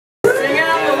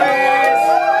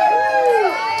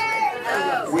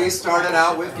started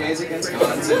out with Gays Against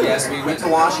Guns, and yes, we went to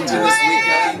Washington this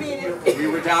weekend. We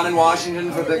were down in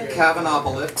Washington for the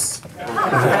Kavanapolis.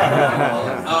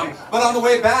 But on the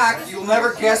way back, you'll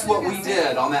never guess what we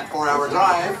did on that 4-hour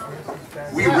drive.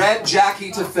 We read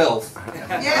Jackie to filth.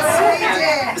 Yes, we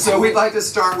did. So we'd like to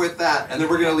start with that, and then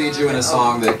we're going to lead you in a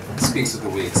song that speaks of the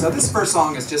week. So this first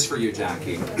song is just for you,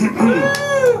 Jackie.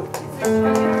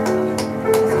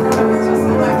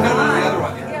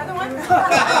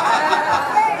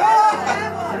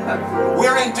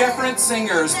 We're indifferent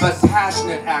singers, but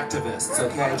passionate activists,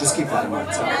 okay? Just keep that in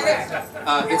mind. So,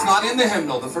 it's not in the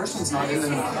hymnal. The first one's not in the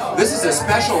hymnal. This is a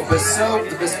special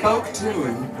bespoke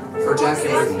tune for Jackie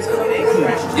Rudin.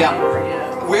 Yeah.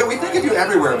 We think of you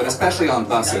everywhere, but especially on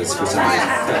buses for some reason.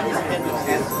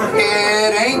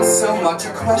 It ain't so much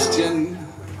a question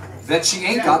that she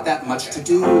ain't got that much to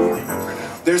do.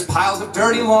 There's piles of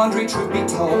dirty laundry, truth be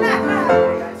told.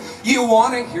 You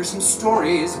want to hear some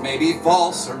stories, maybe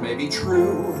false or maybe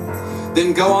true.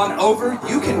 Then go on over,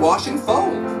 you can wash and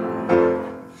fold.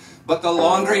 But the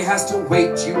laundry has to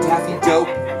wait, you daffy dope.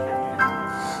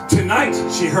 Tonight,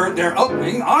 she heard they're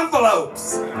opening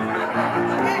envelopes.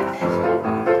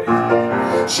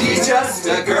 She's just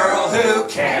a girl who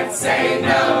can't say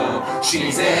no.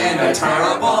 She's in a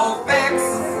terrible fix.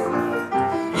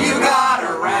 You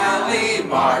gotta rally,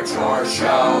 march, or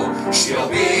show. She'll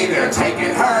be there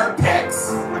taking her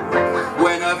pics.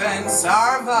 When events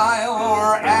are vile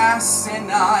or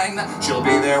asinine, she'll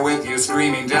be there with you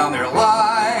screaming down their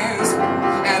lies.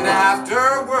 And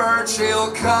afterward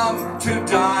she'll come to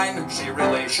dine. She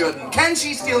really shouldn't. Can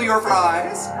she steal your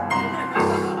fries?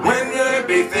 When there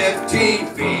be 15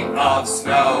 feet of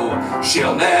snow,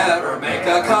 she'll never make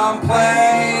a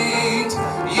complaint.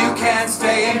 You can't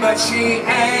stay in, but she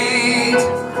ain't.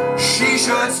 She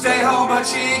should stay home, but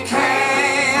she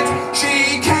can't.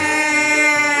 She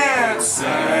can't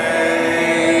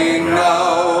say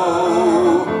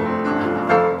no.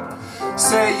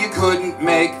 Say you couldn't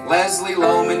make Leslie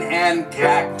Lohman and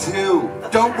gag too.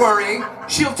 Don't worry,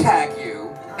 she'll tag you.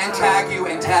 And tag you,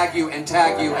 and tag you, and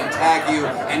tag you, and tag you,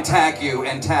 and tag you,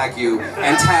 and tag you, and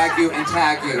tag you, and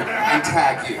tag you, and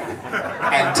tag you,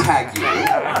 and tag you.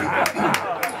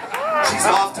 She's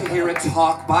off to hear a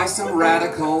talk by some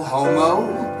radical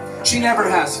homo. She never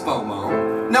has FOMO.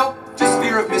 Nope, just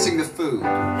fear of missing the food.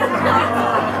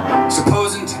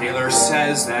 Supposing Taylor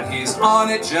says that he's on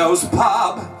at Joe's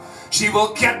pub, she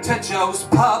will get to Joe's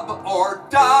pub or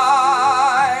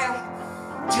die.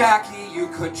 Jackie, you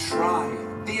could try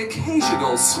the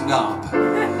occasional snub.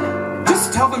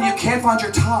 Just tell them you can't find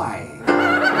your tie.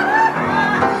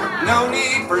 No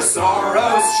need for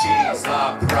sorrows, she's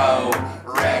a pro,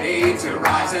 ready to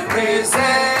rise and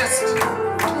resist.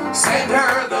 Send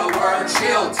her the word,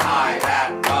 she'll tie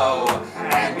that bow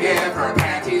and give her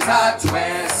panties a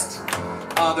twist.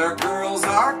 Other girls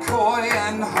are coy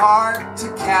and hard to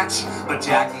catch, but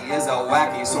Jackie is a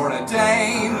wacky sort of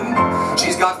dame.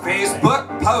 She's got Facebook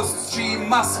posts she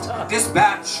must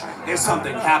dispatch. If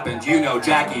something happened, you know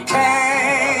Jackie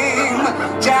came.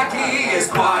 Jackie is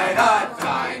quite a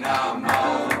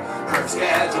dynamo. Her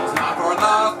schedule's not for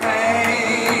the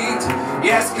faint.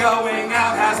 Yes, going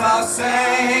out has a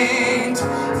saint.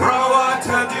 Throw a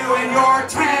to-do in your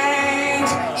taint.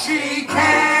 She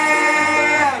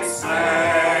can't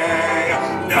say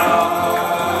no.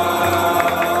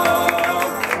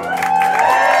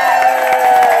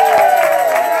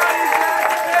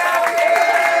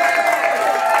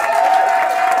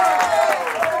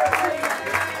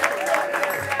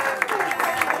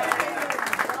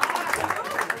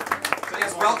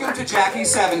 Welcome to Jackie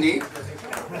 70. You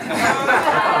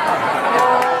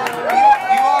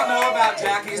all know about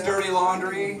Jackie's dirty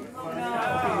laundry?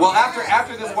 Well,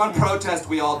 after this one protest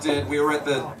we all did, we were at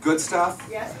the Good Stuff.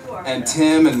 Yes, we were. And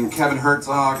Tim and Kevin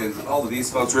Herzog and all of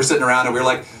these folks were sitting around and we were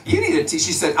like, you need she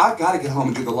said, I've got to get home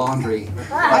and do the laundry.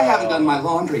 I haven't done my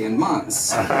laundry in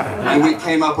months. And we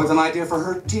came up with an idea for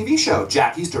her TV show,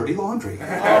 Jackie's Dirty Laundry,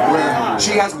 where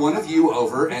she has one of you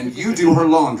over and you do her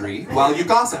laundry while you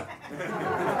gossip.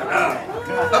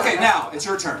 Okay, now it's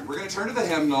your turn. We're going to turn to the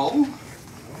hymnal.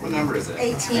 What number is it?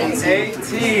 18.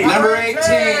 18. Number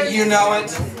 18, you know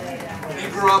it. You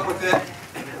grew up with it.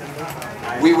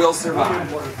 We will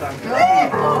survive.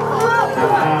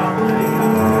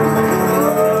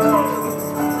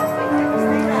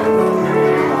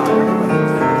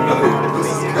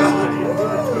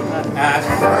 At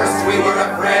first we were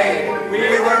afraid,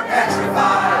 we were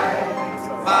petrified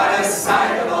by the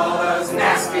sight of all those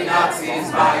nasty Nazis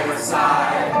by your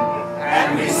side.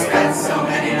 And we spent so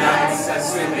many nights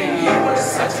assuming you were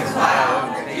such a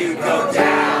clown that you'd go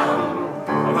down.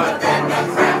 But then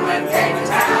the Kremlin came to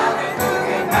town and you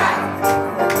came back.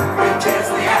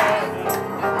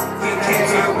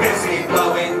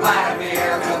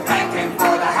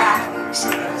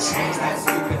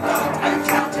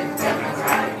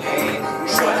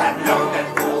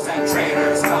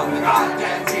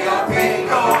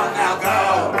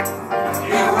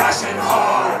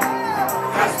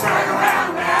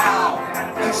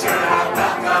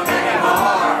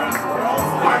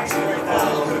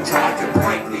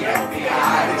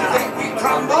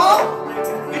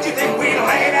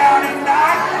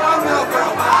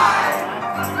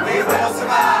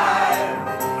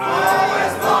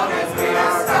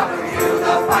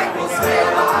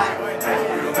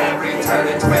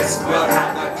 twist. We'll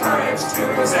have the courage to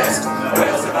resist.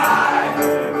 We'll survive.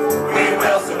 We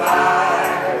will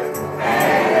survive.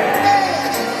 Hey.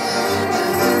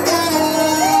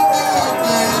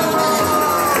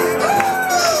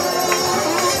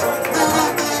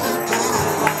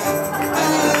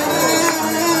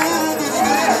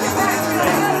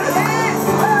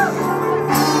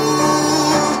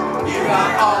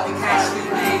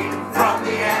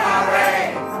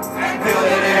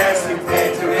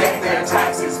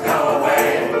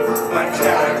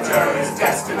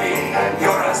 And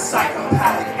you're a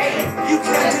psychopathic ape. You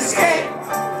can't escape.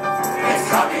 It's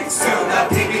coming soon, the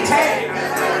PBK.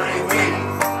 And every week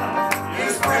you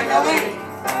spring a leak.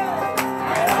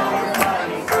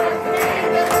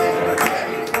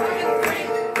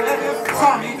 And if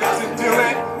Tommy doesn't do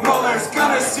it, Mueller's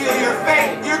gonna seal your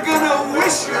fate. You're gonna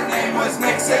wish your name was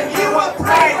Nixon. You will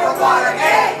pray for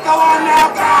Watergate. Go on now,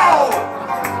 go!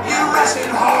 You Russian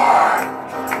whore.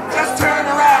 Just turn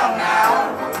around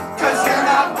now. You're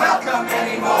not welcome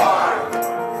anymore.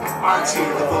 Aren't you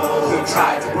the fool who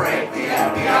tried to break the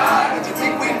FBI? Did you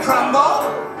think we'd crumble?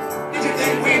 Did you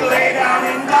think we'd lay down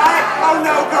and die? Oh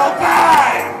no, girl,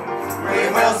 bye! We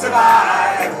will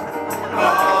survive.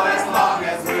 Oh, as long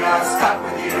as we are stuck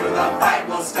with you, the fight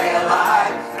will stay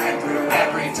alive. And through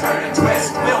every turn and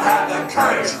twist, we'll have the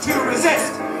courage to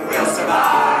resist. We'll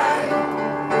survive.